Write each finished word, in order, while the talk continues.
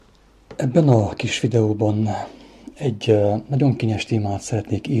Ebben a kis videóban egy nagyon kényes témát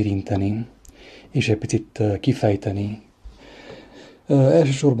szeretnék érinteni, és egy picit kifejteni.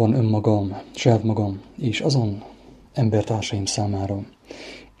 Elsősorban önmagam, saját magam, és azon embertársaim számára,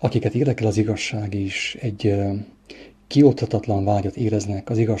 akiket érdekel az igazság, és egy kiolthatatlan vágyat éreznek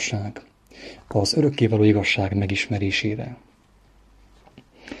az igazság, az örökkévaló igazság megismerésére.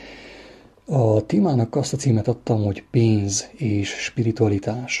 A témának azt a címet adtam, hogy pénz és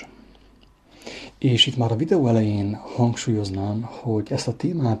spiritualitás. És itt már a videó elején hangsúlyoznám, hogy ezt a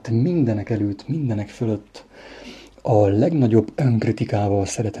témát mindenek előtt, mindenek fölött a legnagyobb önkritikával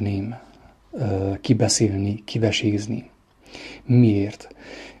szeretném kibeszélni, kivesézni. Miért?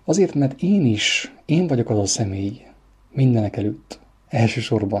 Azért, mert én vagyok az a személy, mindenek előtt,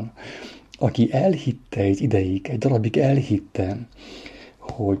 elsősorban, aki elhitte egy ideig, egy darabig elhitte,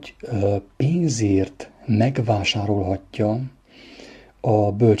 hogy pénzért megvásárolhatja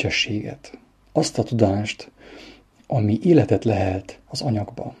a bölcsességet. Azt a tudást, ami életet lehelt az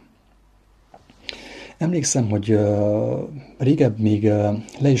anyagba. Emlékszem, hogy régebb még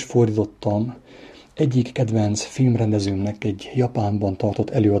le is fordítottam egyik kedvenc filmrendezőmnek egy Japánban tartott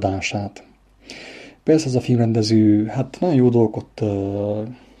előadását. Persze ez a filmrendező, hát nagyon jó dolgot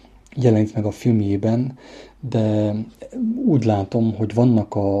jelenít meg a filmjében, de úgy látom, hogy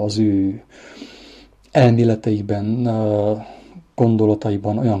vannak az ő elméleteiben,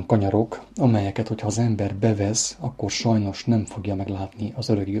 gondolataiban olyan kanyarok, amelyeket, hogyha az ember bevesz, akkor sajnos nem fogja meglátni az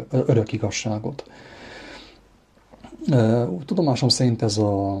örök igazságot. Tudomásom szerint ez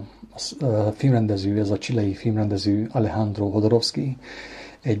a filmrendező, ez a chilei filmrendező Alejandro Jodorowsky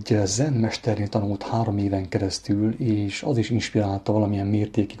egy zen mesternél tanult 3 éven keresztül, és az is inspirálta valamilyen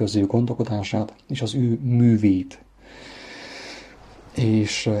mértékig az ő gondolkodását és az ő művét.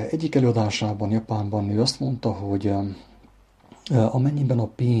 És egyik előadásában Japánban ő azt mondta, hogy amennyiben a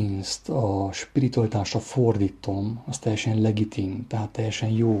pénzt a spiritualitásra fordítom, az teljesen legitim, tehát teljesen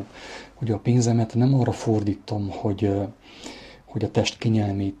jó, hogy a pénzemet nem arra fordítom, hogy a test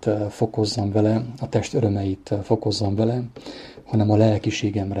kényelmét fokozzam vele, a test örömeit fokozzam vele, hanem a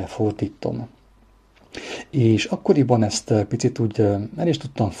lelkiségemre fordítom. És akkoriban ezt picit úgy el is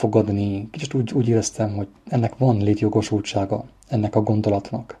tudtam fogadni, kicsit úgy éreztem, hogy ennek van létjogosultsága, ennek a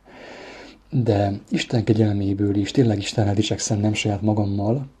gondolatnak. De Isten kegyelméből is, tényleg Istennel dicsekszem, nem saját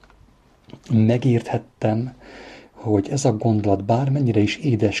magammal, megérthettem, hogy ez a gondolat bármennyire is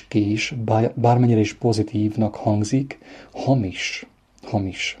édeskés, bármennyire is pozitívnak hangzik, hamis.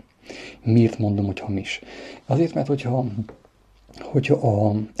 Hamis. Miért mondom, hogy hamis? Azért, mert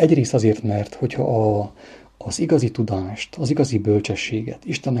egyrészt azért, mert hogyha az igazi tudást, az igazi bölcsességet,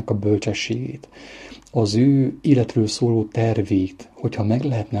 Istennek a bölcsességét, az ő életről szóló tervét, hogyha meg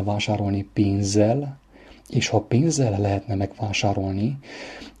lehetne vásárolni pénzzel, és ha pénzzel lehetne megvásárolni,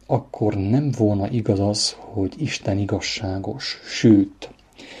 akkor nem volna igaz az, hogy Isten igazságos. Sőt,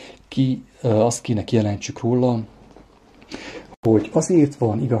 azt kéne kijelentsük róla, hogy azért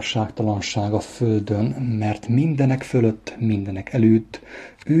van igazságtalanság a Földön, mert mindenek fölött, mindenek előtt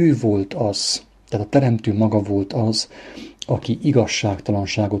ő volt az, tehát a Teremtő maga volt az, aki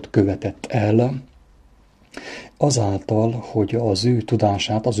igazságtalanságot követett el, azáltal, hogy az ő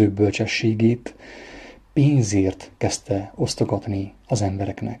tudását, az ő bölcsességét pénzért kezdte osztogatni az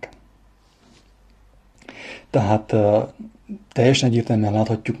embereknek. Tehát teljesen egyértelműen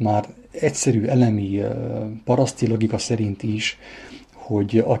láthatjuk már egyszerű elemi paraszti logika szerint is,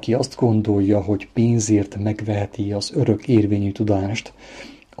 hogy aki azt gondolja, hogy pénzért megveheti az örök érvényű tudást,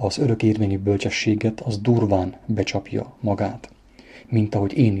 az örök érvényű bölcsességet, az durván becsapja magát. Mint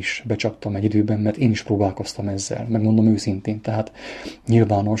ahogy én is becsaptam egy időben, mert én is próbálkoztam ezzel, megmondom őszintén. Tehát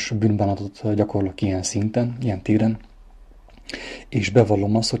nyilvános bűnbánatot gyakorlok ilyen szinten, ilyen téren, és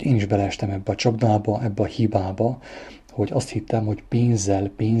bevallom azt, hogy én is beleestem ebbe a csapdába, ebbe a hibába, hogy azt hittem, hogy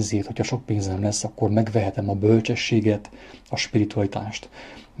pénzért, hogyha sok pénzem lesz, akkor megvehetem a bölcsességet, a spiritualitást.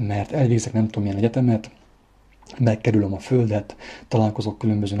 Mert elvégzek nem tudom milyen egyetemet, megkerülöm a földet, találkozok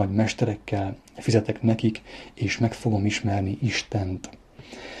különböző nagy mesterekkel, fizetek nekik, és meg fogom ismerni Istent.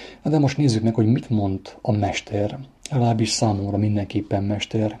 De most nézzük meg, hogy mit mond a mester. Legalábbis számomra mindenképpen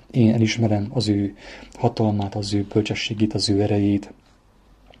mester. Én elismerem az ő hatalmát, az ő bölcsességét, az ő erejét,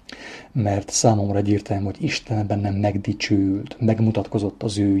 mert számomra egyértelmű, hogy Isten bennem megdicsőült, megmutatkozott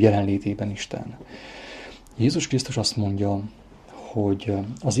az ő jelenlétében Isten. Jézus Krisztus azt mondja, hogy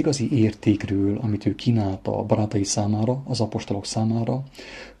az igazi értékről, amit ő kínálta a barátai számára, az apostolok számára,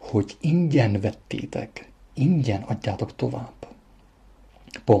 hogy ingyen vettétek, ingyen adjátok tovább.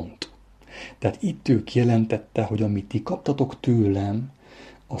 Pont. Tehát itt ő kijelentette, hogy amit ti kaptatok tőlem,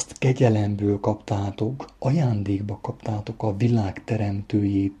 azt kegyelemből kaptátok, ajándékba kaptátok a világ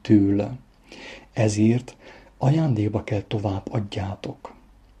teremtőjétől. Ezért ajándékba kell tovább adjátok.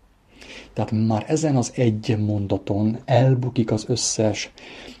 Tehát már ezen az egy mondaton elbukik az összes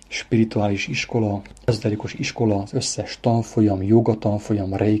spirituális iskola, ezoterikus iskola, az összes tanfolyam, joga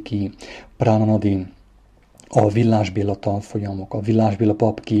tanfolyam, reiki, pránanadin, a Villás-Béla tanfolyamok, a Villás-Béla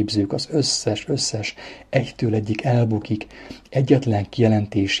papképzők, az összes egytől egyik elbukik egyetlen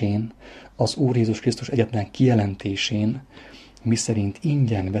kijelentésén, az Úr Jézus Krisztus egyetlen kijelentésén, miszerint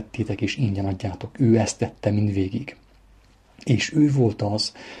ingyen vettétek és ingyen adjátok. Ő ezt tette mindvégig. És ő volt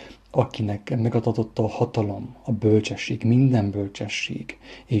az, akinek megadatott a hatalom, a bölcsesség, minden bölcsesség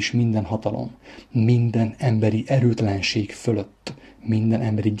és minden hatalom, minden emberi erőtlenség fölött, minden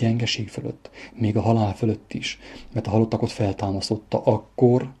emberi gyengeség fölött, még a halál fölött is, mert a halottakot feltámasztotta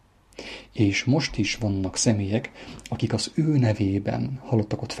akkor, és most is vannak személyek, akik az ő nevében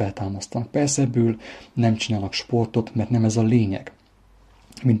halottakot feltámasztanak. Persze ebből nem csinálnak sportot, mert nem ez a lényeg.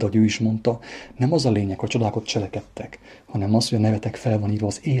 Mint ahogy ő is mondta, nem az a lényeg, hogy csodákat cselekedtek, hanem az, hogy a nevetek fel van írva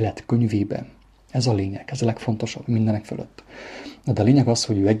az élet könyvében. Ez a lényeg, ez a legfontosabb mindenek fölött. De a lényeg az,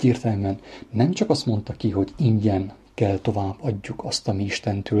 hogy ő egyértelműen nem csak azt mondta ki, hogy ingyen kell tovább adjuk azt, ami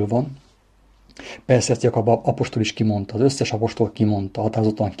Istentől van. Persze ezt Jakab apostol is kimondta, az összes apostol kimondta,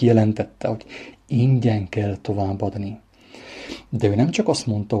 határozottan kijelentette, hogy ingyen kell továbbadni. De ő nem csak azt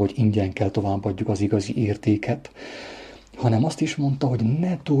mondta, hogy ingyen kell továbbadjuk az igazi értéket, hanem azt is mondta, hogy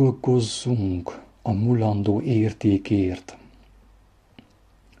ne dolgozzunk a mulandó értékért.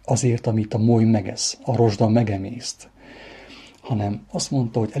 Azért, amit a moly megesz, a rozsda megemészt. Hanem azt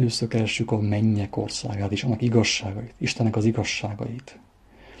mondta, hogy először keressük a mennyek országát és annak igazságait, Istennek az igazságait.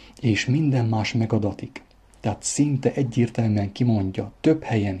 És minden más megadatik. Tehát szinte egyértelműen kimondja, több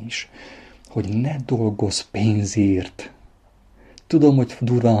helyen is, hogy ne dolgozz pénzért. Tudom, hogy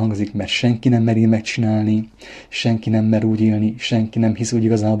durván hangzik, mert senki nem meri megcsinálni, senki nem mer úgy élni, senki nem hisz úgy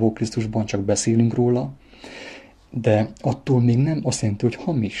igazából Krisztusban, csak beszélünk róla, de attól még nem azt jelenti, hogy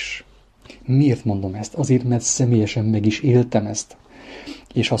hamis. Miért mondom ezt? Azért, mert személyesen meg is éltem ezt,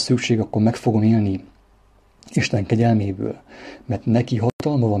 és ha szükség, akkor meg fogom élni Isten kegyelméből, mert neki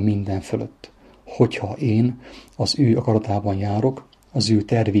hatalma van minden fölött. Hogyha én az ő akaratában járok, az ő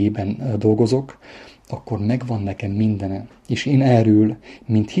tervében dolgozok, akkor megvan nekem mindene. És én erről,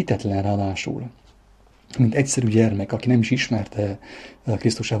 mint hitetlen ráadásul, mint egyszerű gyermek, aki nem is ismerte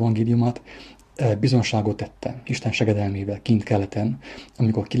Krisztus evangéliumát, bizonságot tette Isten segedelmével kint keleten,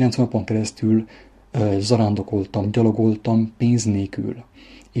 amikor 90 napon keresztül zarándokoltam, gyalogoltam pénz nélkül,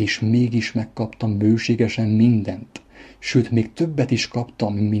 és mégis megkaptam bőségesen mindent. Sőt, még többet is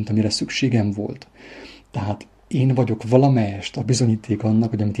kaptam, mint amire szükségem volt. Tehát én vagyok valamelyest a bizonyíték annak,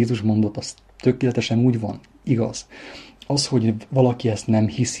 hogy amit Jézus mondott, az tökéletesen úgy van, igaz. Az, hogy valaki ezt nem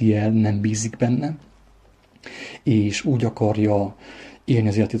hiszi el, nem bízik benne, és úgy akarja élni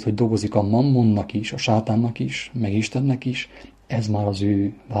az életét, hogy dolgozik a mammonnak is, a sátánnak is, meg Istennek is, ez már az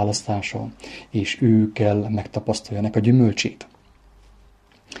ő választása, és ő kell megtapasztalja ennek a gyümölcsét.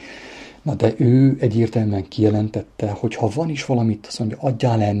 Na de ő egyértelműen kijelentette, hogy ha van is valamit, azt mondja,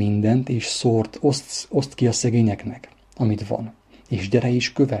 adjál el mindent, és oszt ki a szegényeknek, amit van. És gyere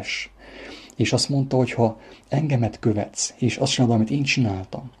is kövess. És azt mondta, hogy ha engemet követsz, és azt csinálod, amit én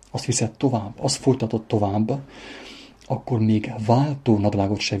csináltam, azt viszed tovább, azt folytatod tovább, akkor még váltó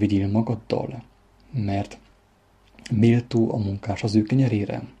nadrágot se vigyél magaddal, mert méltó a munkás az ő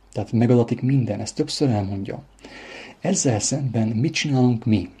kenyerére. Tehát megadatik minden, ezt többször elmondja. Ezzel szemben mit csinálunk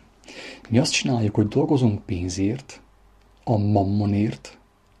mi? Mi azt csináljuk, hogy dolgozunk pénzért, a mammonért,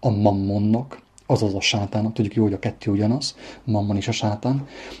 a mammonnak, azaz a sátánnak, tudjuk jó, hogy a kettő ugyanaz, mammon és a sátán.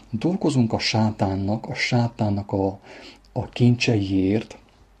 Dolgozunk a sátánnak a kincseiért,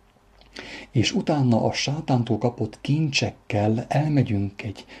 és utána a sátántól kapott kincsekkel elmegyünk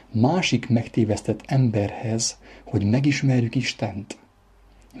egy másik megtévesztett emberhez, hogy megismerjük Istent.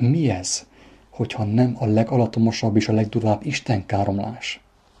 Mi ez, hogyha nem a legalatomosabb és a legdurvább istenkáromlás?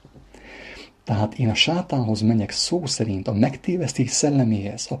 Tehát én a sátánhoz menjek szó szerint, a megtévesztés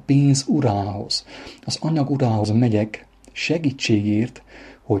szelleméhez, a pénz urához, az anyag urához megyek segítségért,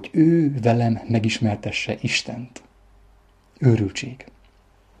 hogy ő velem megismertesse Istent. Őrültség.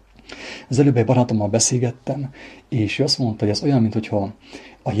 Az előbb egy barátommal beszélgettem, és ő azt mondta, hogy ez olyan, mintha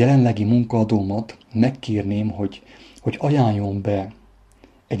a jelenlegi munkaadómat megkérném, hogy ajánljon be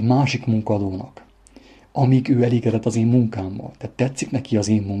egy másik munkaadónak, amíg ő elégedett az én munkámmal. Tehát tetszik neki az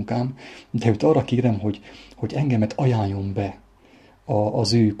én munkám, de őt arra kérem, hogy engemet ajánljon be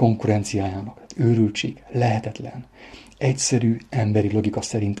az ő konkurenciájának. Őrültség, lehetetlen. Egyszerű emberi logika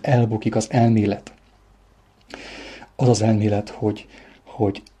szerint elbukik az elmélet. Az az elmélet, hogy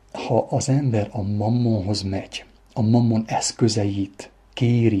hogy ha az ember a mammonhoz megy, a mammon eszközeit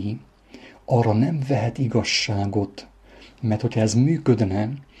kéri, arra nem vehet igazságot, mert hogyha ez működne,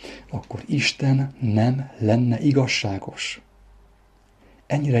 akkor Isten nem lenne igazságos.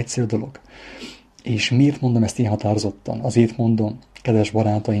 Ennyire egyszerű dolog. És miért mondom ezt ilyen határozottan? Azért mondom, kedves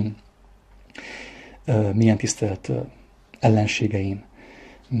barátaim, milyen tisztelt ellenségeim,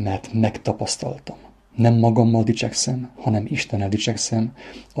 mert megtapasztaltam. Nem magammal dicsekszem, hanem Istennel dicsekszem,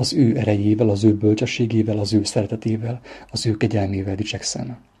 az ő erejével, az ő bölcsességével, az ő szeretetével, az ő kegyelmével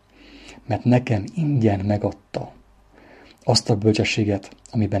dicsekszem. Mert nekem ingyen megadta azt a bölcsességet,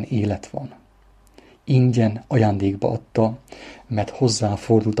 amiben élet van. Ingyen ajándékba adta, mert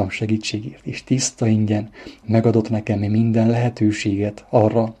hozzáfordultam segítségért, és tiszta ingyen megadott nekem minden lehetőséget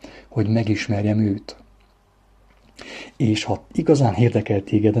arra, hogy megismerjem őt. És ha igazán érdekel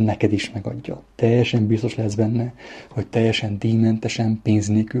téged, neked is megadja. Teljesen biztos lesz benne, hogy teljesen díjmentesen, pénz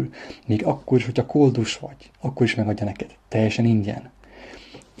nélkül, még akkor is, hogyha koldus vagy, akkor is megadja neked. Teljesen ingyen.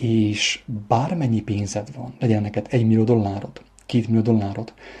 És bármennyi pénzed van, legyen neked $1 millió, $2 millió,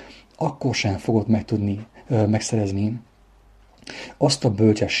 akkor sem fogod megszerezni azt a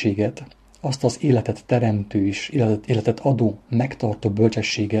bölcsességet, azt az életet teremtő és életet adó, megtartó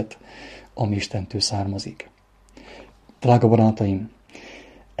bölcsességet, ami Istentől származik. Drága barátaim,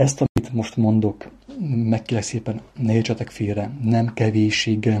 ezt, amit most mondok, meg kérlek szépen, ne értsetek félre, nem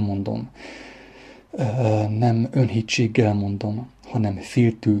kevésséggel mondom, nem önhitséggel mondom, hanem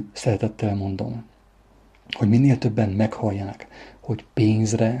féltő szeretettel mondom, hogy minél többen meghallják, hogy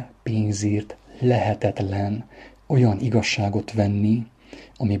pénzért lehetetlen olyan igazságot venni,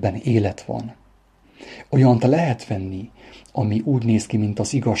 amiben élet van. Olyant lehet venni, ami úgy néz ki, mint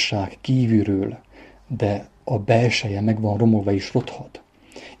az igazság kívülről, de a belseje meg van romolva és rothad,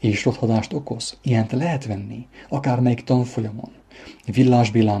 és rothadást okoz. Ilyent lehet venni, akármelyik tanfolyamon.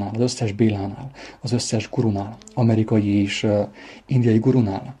 Villás Bélánál, az összes Bélánál, az összes gurunál, amerikai és indiai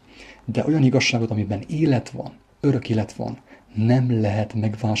gurunál. De olyan igazságot, amiben élet van, örök élet van, nem lehet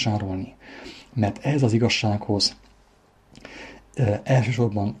megvásárolni. Mert ez az igazsághoz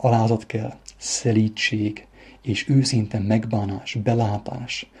elsősorban alázat kell, szelídség és őszinte megbánás,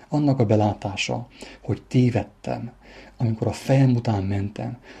 belátás. Annak a belátása, hogy tévedtem, amikor a fejem után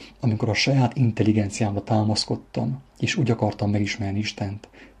mentem, amikor a saját intelligenciámra támaszkodtam, és úgy akartam megismerni Istent,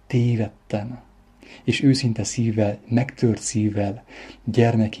 tévedtem. És őszinte szívvel, megtört szívvel,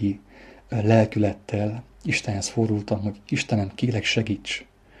 gyermeki lelkülettel Istenhez fordultam, hogy Istenem, kérlek, segíts.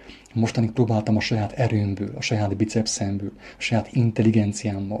 Mostanig próbáltam a saját erőmből, a saját bicepszemből, a saját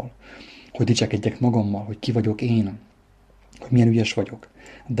intelligenciámmal, hogy dicsekedjek magammal, hogy ki vagyok én, hogy milyen ügyes vagyok,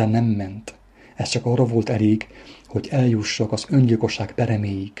 de nem ment. Ez csak arra volt elég, hogy eljussak az öngyilkosság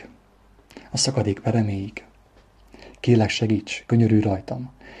pereméig, a szakadék pereméig. Kérlek, segíts, könyörülj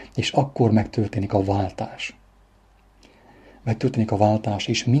rajtam. És akkor megtörténik a váltás. Megtörténik a váltás,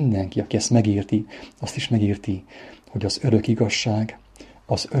 és mindenki, aki ezt megérti, azt is megérti, hogy az örök igazság,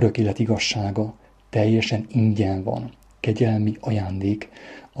 az örök élet igazsága teljesen ingyen van, kegyelmi ajándék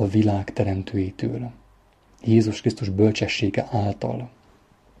a világ teremtőjétől. Jézus Krisztus bölcsessége által,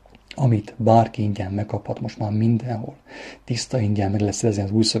 amit bárki ingyen megkaphat most már mindenhol. Tiszta ingyen meg lesz szerezni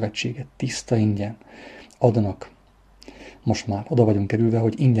az új szövetséget, tiszta ingyen adnak. Most már oda vagyunk kerülve,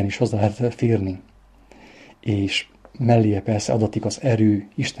 hogy ingyen is hozzá lehet férni. És melléje persze adatik az erő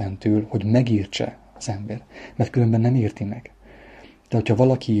Istentől, hogy megértse az ember, mert különben nem érti meg. De hogyha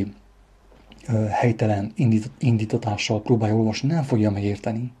valaki helytelen indítatással próbálja olvasni, nem fogja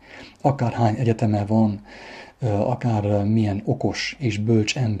megérteni. Akárhány egyeteme van, akár milyen okos és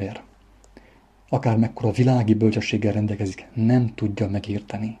bölcs ember, akár mekkora világi bölcsességgel rendelkezik, nem tudja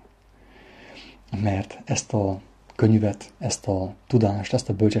megérteni. Mert ezt a könyvet, ezt a tudást, ezt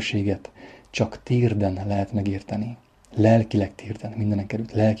a bölcsességet csak térden lehet megérteni. Lelkileg térden,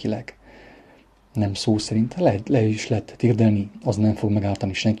 mindenekelőtt lelkileg. Nem szó szerint, le is lehet térdelni, az nem fog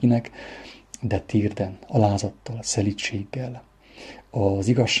megártani senkinek, de térden, alázattal, szelídséggel, az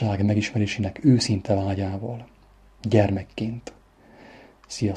igazság megismerésének őszinte vágyával, gyermekként. Sziasztok!